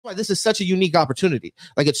why this is such a unique opportunity.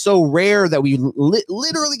 Like, it's so rare that we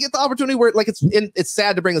literally get the opportunity where, like, it's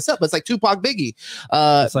sad to bring this up, but it's like Tupac, Biggie.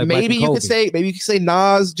 Like maybe you could say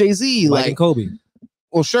Nas, Jay-Z, like Kobe.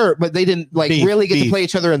 Well, sure, but they didn't really get to play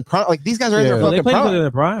each other in prime. Like, these guys are in their fucking prime. They played in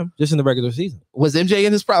their prime, just in the regular season. Was MJ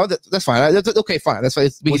in his prime? That's fine. That's okay, fine. That's fine.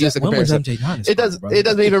 We can use a comparison. MJ not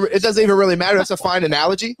it doesn't even really matter. That's a fine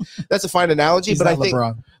analogy.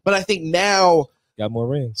 But I think now got more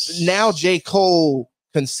rings. Now J. Cole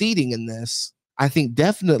conceding in this, I think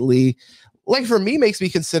definitely, like, for me, makes me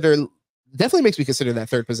consider that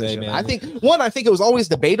third position. Hey, I think it was always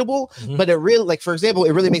debatable, but it really, like, for example,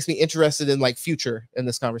 it really makes me interested in, like, Future in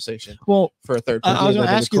this conversation. Well, for a third position. I was going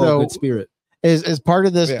to ask you though, Spirit is part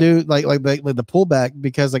of this, dude, like the pullback,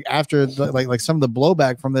 because like after like some of the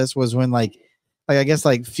blowback from this was when like I guess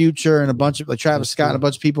like Future and a bunch of like Travis Scott and a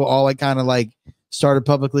bunch of people all like kind of like started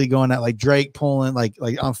publicly going at like Drake pulling like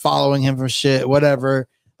I'm following him for shit, whatever,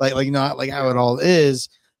 like you know, like how it all is.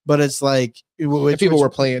 But it's like people were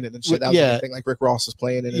playing it and shit. That was the thing. Like Rick Ross was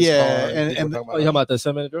playing it. And you talking about the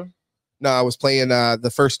 7-minute drill? No, I was playing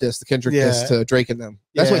the first disc, the Kendrick disc to Drake and them.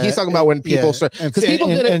 That's what he's talking about when people start, because people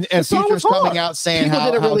didn't. And Future's coming out saying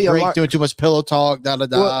how Drake doing too much pillow talk,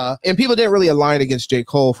 Well, and people didn't really align against J.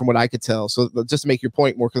 Cole from what I could tell. So just to make your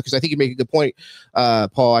point more, because I think you make a good point,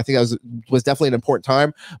 Paul. I think that was definitely an important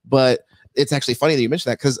time, but it's actually funny that you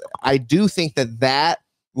mentioned that, because I do think that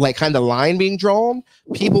like kind of line being drawn,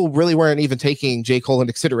 people really weren't even taking J. Cole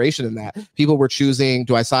into consideration in that. People were choosing,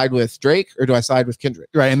 do I side with Drake or do I side with Kendrick?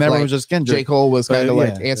 Right, and everyone was just Kendrick. J. Cole was kind of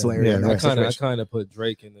like ancillary. I kind of put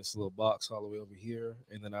Drake in this little box all the way over here,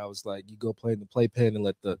 and then I was like, you go play in the playpen and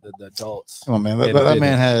let the adults. Come on, man. That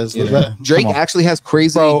man has Drake actually has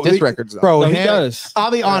crazy diss records, though. Bro, he does. I'll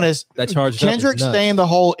be honest. That charge Kendrick staying the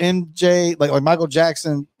whole MJ like Michael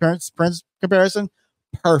Jackson Prince comparison.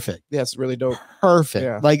 Perfect. Yeah, it's really dope. Perfect.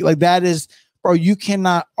 Yeah. Like that is, bro, you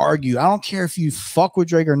cannot argue. I don't care if you fuck with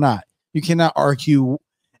Drake or not. You cannot argue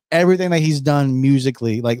everything that he's done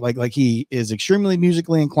musically. Like he is extremely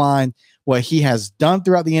musically inclined. What he has done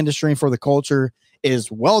throughout the industry and for the culture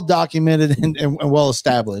is well documented and well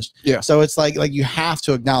established. Yeah. So it's like you have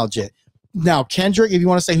to acknowledge it. Now, Kendrick, if you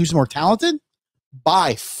want to say who's more talented,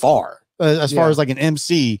 by far, as far as like an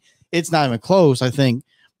MC, it's not even close, I think.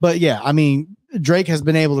 But yeah, I mean, Drake has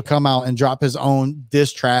been able to come out and drop his own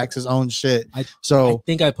diss tracks, his own shit. I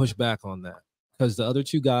think I push back on that, because the other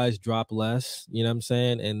two guys drop less, you know what I'm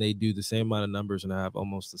saying? And they do the same amount of numbers and have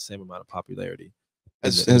almost the same amount of popularity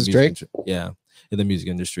as Drake. In the music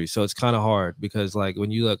industry. So it's kind of hard, because like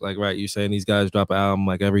when you look like, right, you're saying these guys drop an album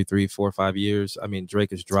like every 3, 4, 5 years. I mean,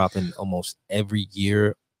 Drake is dropping almost every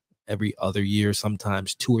year, every other year,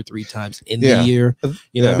 sometimes 2 or 3 times in the year.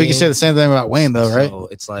 You know, we can say the same thing about Wayne though, right? So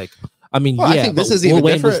it's like, I mean, I think this is even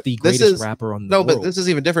different. Was the greatest rapper on the world. But this is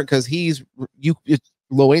even different, because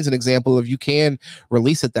Lil Wayne's an example of, you can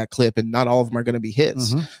release it that clip and not all of them are going to be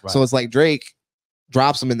hits. So it's like Drake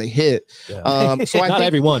drops them and they hit. So I think not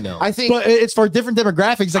everyone though. I think, but it's for different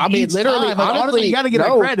demographics. Like, I mean, literally, honestly, you got to get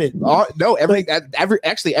that credit. No,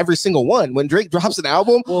 every single one. When Drake drops an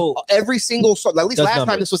album, every single song. At least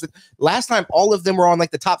last time all of them were on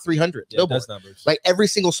like the top 300. Yeah, that's numbers. Like every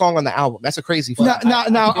single song on the album. That's a crazy.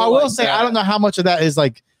 Now, I will say, I don't know how much of that is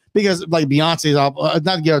like, because like Beyonce's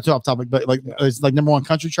not to get too off topic, but like it's like #1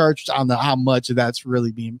 country chart. I don't know how much of that's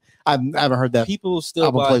really being. I haven't heard that. People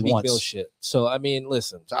still buy Meek Mill shit. So I mean,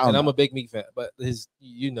 listen, and I'm a big Meek fan, but his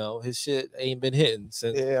shit ain't been hitting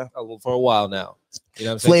since for a while now. You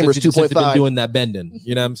know what I'm saying? Flavors 2.5 doing that bending.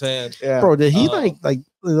 You know what I'm saying? Yeah. Bro, did he like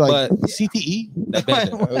CTE? That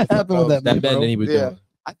bending. What happened with that bending he was doing?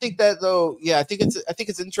 I think that though, I think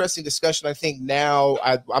it's an interesting discussion. I think now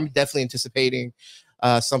I'm definitely anticipating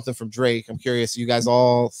something from Drake. I'm curious. You guys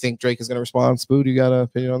all think Drake is going to respond? Spoo, do you got an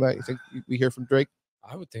opinion on that? You think we hear from Drake?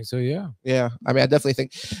 I would think so. Yeah. Yeah. I mean, I definitely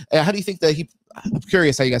think. How do you think that I'm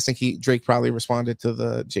curious how you guys think Drake probably responded to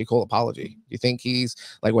the J. Cole apology. Do you think he's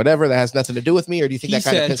like, whatever, that has nothing to do with me, or do you think that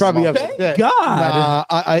kind of pisses probably him off? Thank God.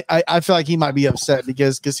 I feel like he might be upset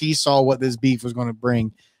because he saw what this beef was going to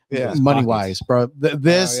bring, money wise, bro.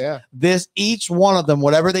 This each one of them,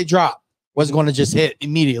 whatever they drop, was going to just hit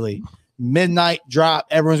immediately. Midnight drop,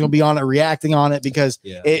 everyone's gonna be on it, reacting on it, because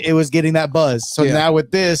it was getting that buzz. So now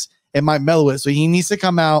with this, it might mellow it. So he needs to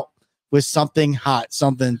come out with something hot,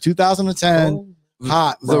 something 2010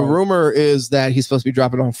 hot. Bro. The rumor is that he's supposed to be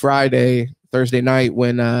dropping on Thursday night,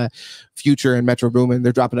 when Future and Metro Boomin,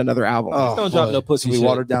 they're dropping another album. Don't drop no pussy.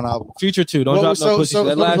 Watered down album. Future too. Don't drop no pussy.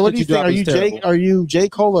 What do you think? Are you J.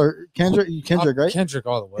 Cole or Kendrick? Kendrick, right? Kendrick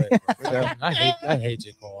all the way. I hate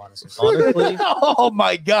J. Cole, honestly. Oh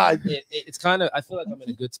my God. It's kind of, I feel like I'm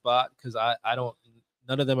in a good spot, because I don't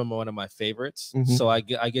none of them are one of my favorites. So I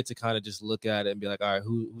get to kind of just look at it and be like, all right,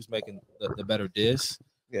 who's making the better diss?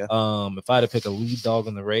 Yeah. If I had to pick a lead dog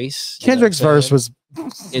in the race, Kendrick's verse was.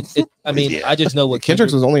 I mean, I just know what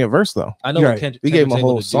Kendrick's was only a verse though. I know what Kendrick. We gave him a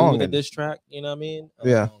whole with song a diss track. You know what I mean?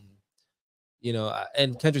 Yeah. You know,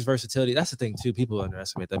 and Kendrick's versatility, that's the thing too. People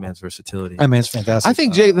underestimate that man's versatility. That man's fantastic. I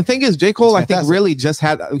think the thing is, J. Cole, I think really just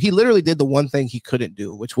he literally did the one thing he couldn't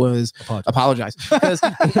do, which was apologize. Because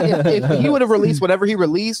if he would have released whatever he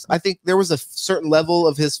released, I think there was a certain level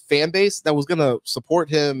of his fan base that was going to support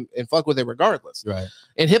him and fuck with it regardless. Right.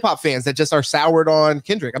 And hip hop fans that just are soured on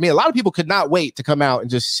Kendrick. I mean, a lot of people could not wait to come out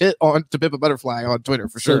and just shit on To Pimp a Butterfly on Twitter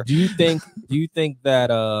for sure. So do you think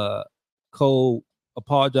that Cole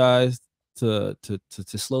apologized to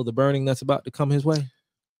slow the burning that's about to come his way?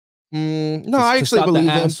 No, I actually believe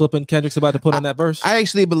him. Flipping Kendrick's about to put on that verse. I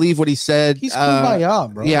actually believe what he said. He's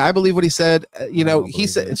kumbaya, bro. Yeah, I believe what he said. You know, he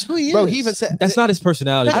said, bro, he even said that's not his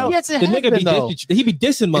personality. The nigga he be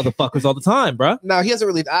dissing motherfuckers all the time, bro. No, he hasn't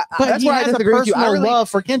really. But that's why I disagree with you. I really love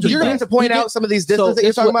for Kendrick. You're going to point out some of these disses that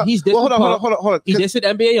you're talking about. He's dissing. Hold on. He dissed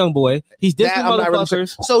NBA YoungBoy. He's dissing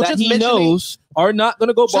motherfuckers. So that he knows are not going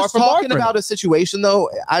to go bar for bar. Talking about a situation though,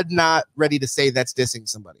 I'm not ready to say that's dissing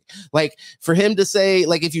somebody. Like for him to say,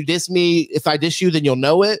 like, if you diss me, if I diss you, then you'll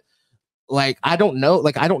know it. Like I don't know.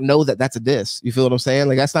 Like I don't know that that's a diss. You feel what I'm saying?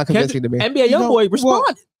 Like that's not convincing to me. NBA YoungBoy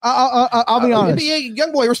responded. I'll be honest. NBA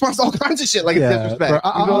YoungBoy responds to all kinds of shit. Like it's disrespect.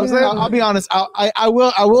 I'll be honest. I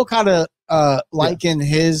will kind of liken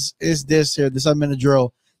his diss here, the 7 minute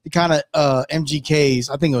drill, the kind of MGK's.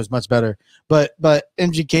 I think it was much better, but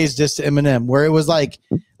MGK's diss to Eminem, where it was like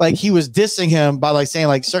he was dissing him by like saying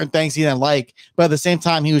like certain things he didn't like, but at the same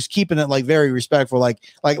time he was keeping it like very respectful, like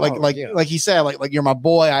he said, like you're my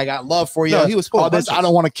boy, I got love for you. No, he was all this. I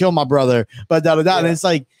don't want to kill my brother, but and it's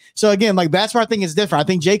like. So again, like that's where I think it's different. I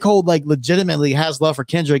think J. Cole like legitimately has love for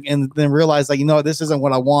Kendrick, and then realized like, you know, this isn't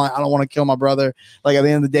what I want. I don't want to kill my brother. Like at the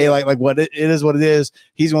end of the day, like what it is what it is.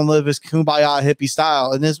 He's gonna live his kumbaya hippie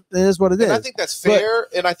style, and it is what it is. And I think that's fair,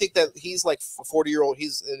 and I think that he's like a 40-year-old.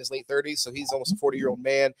 He's in his late 30s, so he's almost a 40-year-old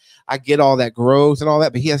man. I get all that growth and all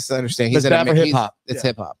that, but he has to understand he's bad for hip hop. It's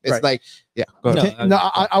hip hop. It's right. like Go ahead. No,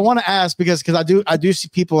 I want to ask because I do see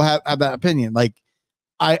people have that opinion. Like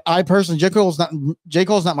I personally, J. Cole's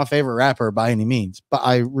not my favorite rapper by any means, but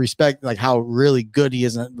I respect like how really good he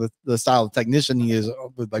is with the style of technician he is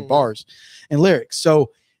with like bars and lyrics.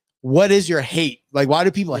 So what is your hate? Like, why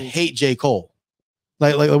do people hate J. Cole?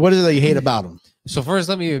 Like what is it that you hate about him? So first,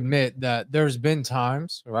 let me admit that there's been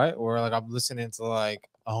times, right, where like I'm listening to like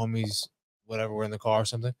a homie's whatever, we're in the car or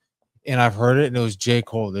something, and I've heard it and it was J.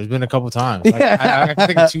 Cole. There's been a couple times. Like, I can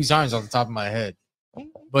think of 2 times off the top of my head.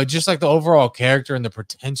 But just like the overall character and the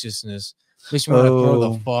pretentiousness makes me want to throw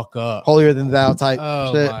the fuck up. Holier than thou type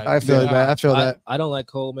shit. I feel that. I feel that. I don't like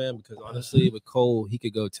Cole, man, because honestly, with Cole, he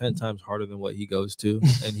could go 10 times harder than what he goes to,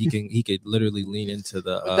 and he could literally lean into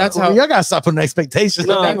the. That's how y'all gotta stop putting expectations.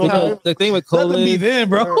 No, the thing with Cole is then,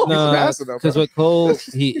 bro. Because with Cole,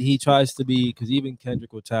 he tries to be, because even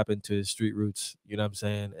Kendrick will tap into his street roots. You know what I'm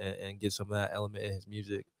saying, and get some of that element in his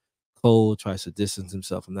music. Cole tries to distance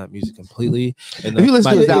himself from that music completely. And if you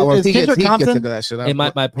listen to that one, he gets Compton? into that shit. And my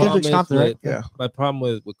problem is right? my problem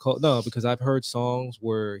with Cole, no, because I've heard songs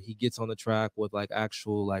where he gets on the track with like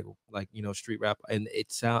actual like you know, street rap, and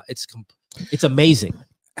it's amazing.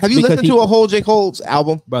 Have you listened to a whole J. Cole's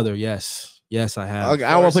album, brother? Yes, I have. Okay,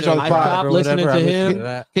 I don't want to put you on the spot. I stopped listening to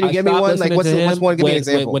him. Can you give me one? Like, what's one? Give me an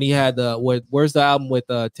example. When he had where's the album with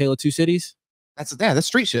Tale of Two Cities? That's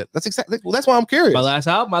street shit. That's exactly. Well, that's why I'm curious. My last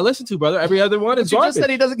album I listened to, brother. Every other one is garbage. You just said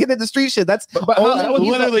he doesn't get into street shit. That's that was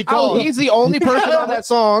literally called. He's the only person on that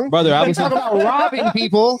song, brother. I was talking about robbing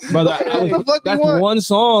people, brother. That's one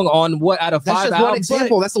song on what out of 5 albums? One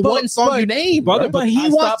example. That's the one song you named, brother. But he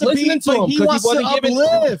wants to listening to him because he wasn't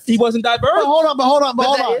giving. He wasn't diverse. Hold on.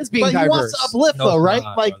 That is being diverse. He wants to uplift though, right?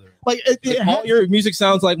 Like all your music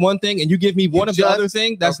sounds like one thing, and you give me one of the other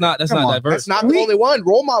thing. That's not diverse. That's not the only one.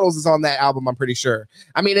 Role Models is on that album. I'm pretty sure.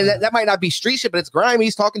 I mean, and that might not be street shit, but it's grimy.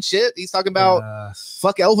 He's talking shit. He's talking about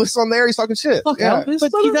fuck Elvis on there. He's talking shit. Fuck Elvis,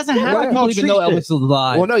 but he doesn't have. I don't even know Elvis is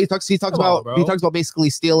alive. Well, no, he talks about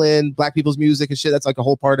basically stealing black people's music and shit. That's like a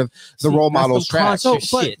whole part of the Role Models track.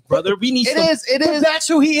 Shit, brother. We need. It is. That's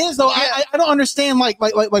who he is, though. I don't understand like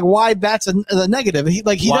why that's a negative. He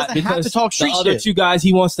doesn't have to talk street shit. The other 2 guys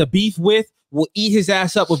he wants to beef with will eat his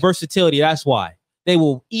ass up with versatility. That's why they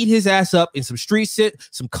will eat his ass up in some street shit,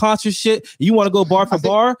 some concert shit. You want to go bar for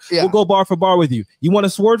bar? We'll go bar for bar with you. You want a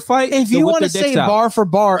sword fight? If you want to say bar for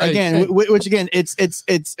bar again, which again, it's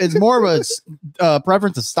more of a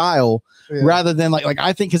preference of style rather than like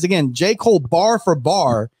I think, because again, J. Cole bar for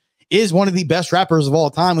bar is one of the best rappers of all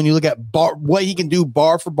time when you look at what he can do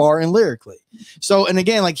bar for bar and lyrically. So, and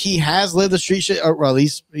again, like he has lived the street shit, or at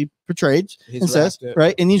least he portrayed and says,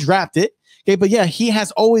 right? And he's rapped it. Okay, but yeah, he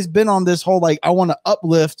has always been on this whole like, I want to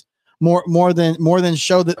uplift more than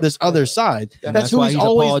show that this other side. And that's who he's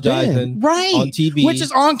always been, right? On TV, which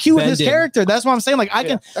is on cue with his character. That's what I'm saying. Like I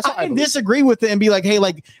can disagree with it and be like, hey,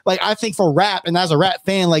 like I think for rap, and as a rap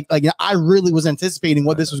fan, like I really was anticipating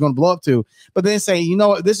what this was going to blow up to. But then say, you know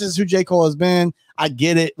what, this is who J. Cole has been. I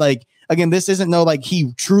get it. Like again, this isn't like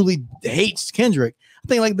he truly hates Kendrick. I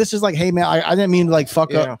think like this is like, hey man, I didn't mean to like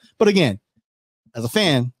fuck up. But again, as a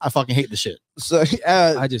fan, I fucking hate the shit. So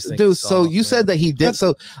I just think dude, so you said that he did.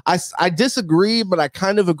 So I disagree, but I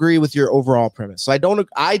kind of agree with your overall premise. So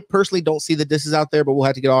I personally don't see the disses out there, but we'll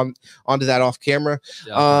have to get onto that off camera.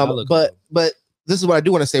 But this is what I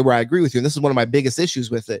do want to say where I agree with you, and this is one of my biggest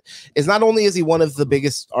issues with it. Is not only is he one of the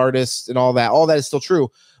biggest artists and all that is still true,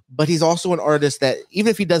 but he's also an artist that even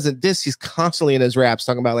if he doesn't diss, he's constantly in his raps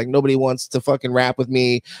talking about like nobody wants to fucking rap with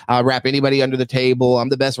me. I'll rap anybody under the table. I'm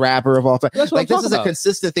the best rapper of all time. Like this is a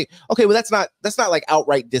consistent thing. Okay, well that's not like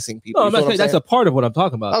outright dissing people. No, I'm not saying that's a part of what I'm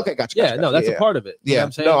talking about. Okay, gotcha. Yeah, no, that's a part of it. Yeah,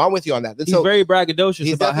 I'm saying? No, I'm with you on that. He's very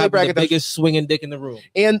braggadocious about having the biggest swinging dick in the room.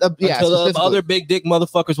 And until the other big dick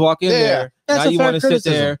motherfuckers walk in there, now you want to sit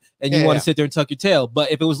there and you want to sit there and tuck your tail.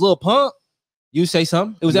 But if it was Lil Pump, you say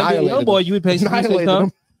something. It was that young boy, you would pay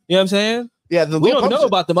some. You know what I'm saying? Yeah, we don't know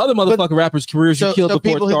about them other motherfucking rappers' careers you killed before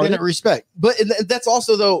people who didn't respect. But that's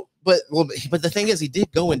also though. But the thing is, he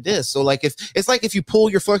did go and diss. So like, if it's like if you pull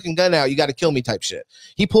your fucking gun out, you got to kill me type shit.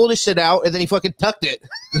 He pulled his shit out and then he fucking tucked it.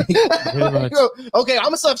 Okay,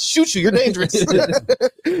 I'm gonna shoot you. You're dangerous.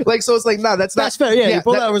 Like so, it's like no, that's fair. Yeah, he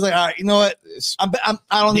pulled out. Was like, all right, you know what?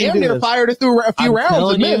 I don't need to fired it through a few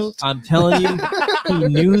rounds. I'm telling you, he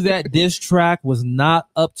knew that diss track was not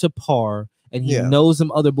up to par. And he knows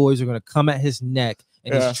some other boys are going to come at his neck,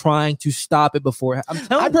 and he's trying to stop it before.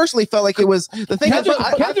 I personally felt like it was the thing. I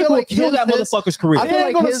feel like killed that motherfucker's career. I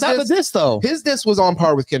feel like his diss was on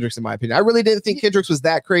par with Kendrick's, in my opinion. I really didn't think Kendrick's was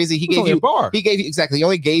that crazy. He gave you exactly. He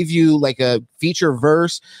only gave you like a feature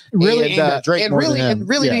verse, really, and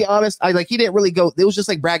really to be honest, he didn't really go. It was just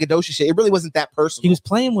like braggadocious shit. It really wasn't that personal. He was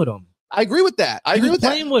playing with him. I agree with that.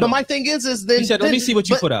 But my thing is then he said, let me see what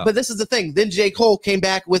you put out. But this is the thing. Then J. Cole came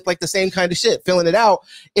back with like the same kind of shit, filling it out.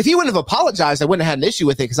 If he wouldn't have apologized, I wouldn't have had an issue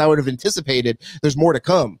with it because I would have anticipated there's more to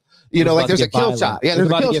come. You know, like there's a kill shot. Yeah, there's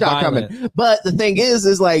a kill shot coming. But the thing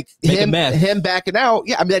is like him backing out.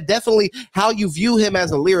 Yeah, I mean, that definitely how you view him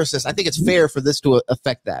as a lyricist. I think it's fair for this to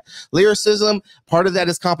affect that. Lyricism, part of that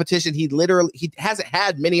is competition. He hasn't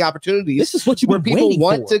had many opportunities. This is what you where people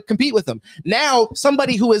want to compete with him. Now,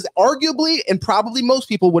 somebody who is arguably and probably most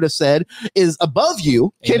people would have said is above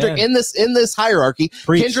you, Kendrick, in this hierarchy.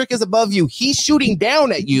 Preach. Kendrick is above you. He's shooting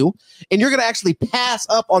down at you, and you're gonna actually pass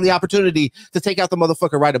up on the opportunity to take out the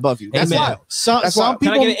motherfucker right above you. That's why. Some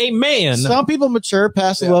people, can I get an amen? Some people mature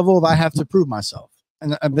past the level of I have to prove myself.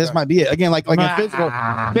 And this might be it. Again, like a physical.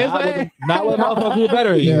 Not with motherfuckers who are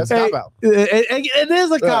better than you. It's cop out. It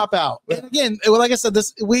is a cop out. And again, like I said,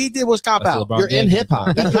 this we did was cop out. You're in hip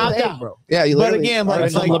hop. That's cop out, bro. Yeah, but again,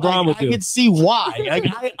 like LeBron would do. I can see why. Like,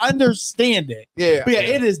 I understand it. Yeah, but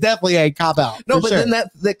it is definitely a cop out. No, but then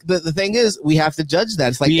the thing is, we have to judge that.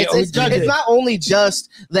 It's like it's not only just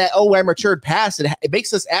that. Oh, I matured past it. It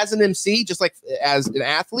makes us as an MC, just like as an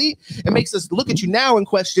athlete, it makes us look at you now and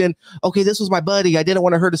question. Okay, this was my buddy. I didn't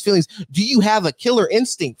want to hurt his feelings. Do you have a killer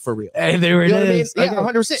instinct for real? Hey, there it is. Yeah,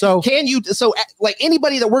 100%. So can you? So like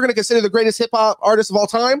anybody that we're going to consider the greatest hip hop artist of all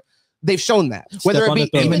time, they've shown that. Whether it be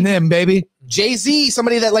Eminem, baby, Jay-Z,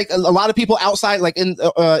 somebody that like a lot of people outside, like in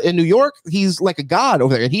New York, he's like a god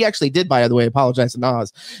over there. And he actually did, by the way, apologize to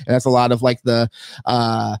Nas, and that's a lot of like the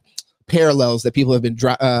parallels that people have been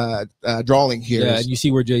drawing here. Yeah, and you see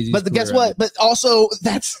where Jay-Z. But guess what? But also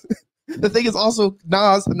that's the thing is also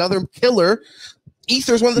Nas, another killer.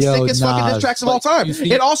 Ether's one of the sickest fucking diss tracks of all time.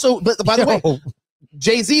 It also, but by the way,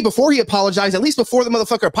 Jay-Z, before he apologized, at least before the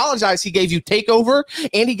motherfucker apologized, he gave you Takeover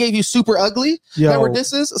and he gave you Super Ugly that were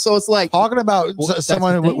disses. So it's like talking about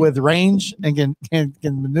someone with range and can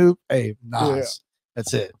maneuver. Hey, Nas.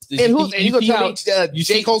 That's it. And you go tell me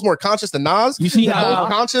J. Cole's more conscious than Nas? You see how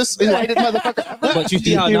conscious enlightened motherfucker. But you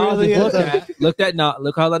see how Nas is looked at.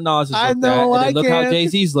 Look how the Nas is looked at. And then look how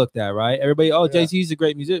Jay-Z's looked at, right? Everybody, Jay-Z's a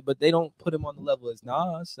great musician, but they don't put him on the level as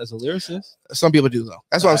Nas, as a lyricist. Some people do though.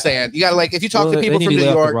 That's what I'm saying. You gotta like if you talk to people from New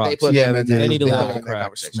York, they put him in they need to lay the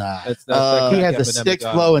conversation. He has a stick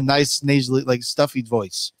flow and nice nasally, like stuffy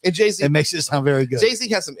voice. And Jay-Z, it makes it sound very good. Jay-Z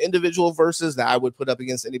has some individual verses that I would put up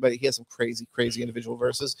against anybody. He has some crazy individual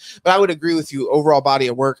verses. But I would agree with you. Overall body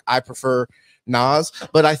of work, I prefer Nas,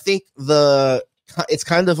 but I think it's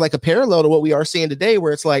kind of like a parallel to what we are seeing today,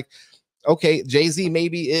 where it's like, okay, Jay-Z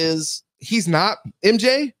he's not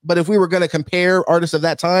MJ, but if we were going to compare artists of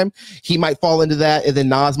that time, he might fall into that, and then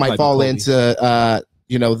Nas might fall into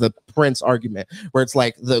the Prince argument, where it's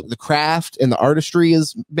like the craft and the artistry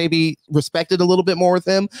is maybe respected a little bit more with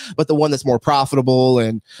him, but the one that's more profitable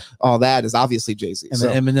and all that is obviously Jay-Z. And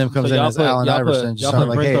then Eminem comes in as Allen Iverson. Y'all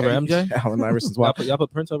put Prince over MJ? Allen Iverson's wild. Y'all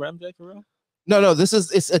put Prince over MJ for real? No,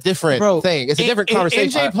 it's a different thing. It's a different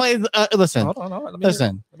conversation. MJ played. Listen, hold on. Let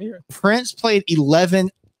me hear it. Prince played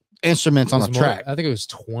 11 instruments on a track. I think it was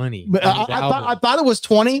 20. But I thought it was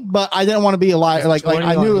 20, but I didn't want to be a liar. Like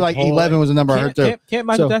I knew like 11 was the number I heard too. Can't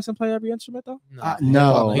Michael Jackson play every instrument though?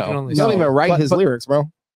 No. He don't even write his lyrics,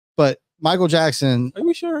 bro. But Michael Jackson. Are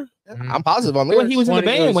we sure? I'm positive on lyrics. When he was in the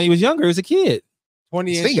band when he was younger, he was a kid.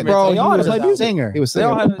 20 singing, bro. He was a singer. He was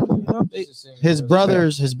singing. His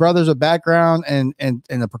brothers a background and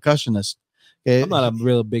a percussionist. I'm not a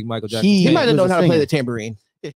real big Michael Jackson. He might have known how to play the tambourine.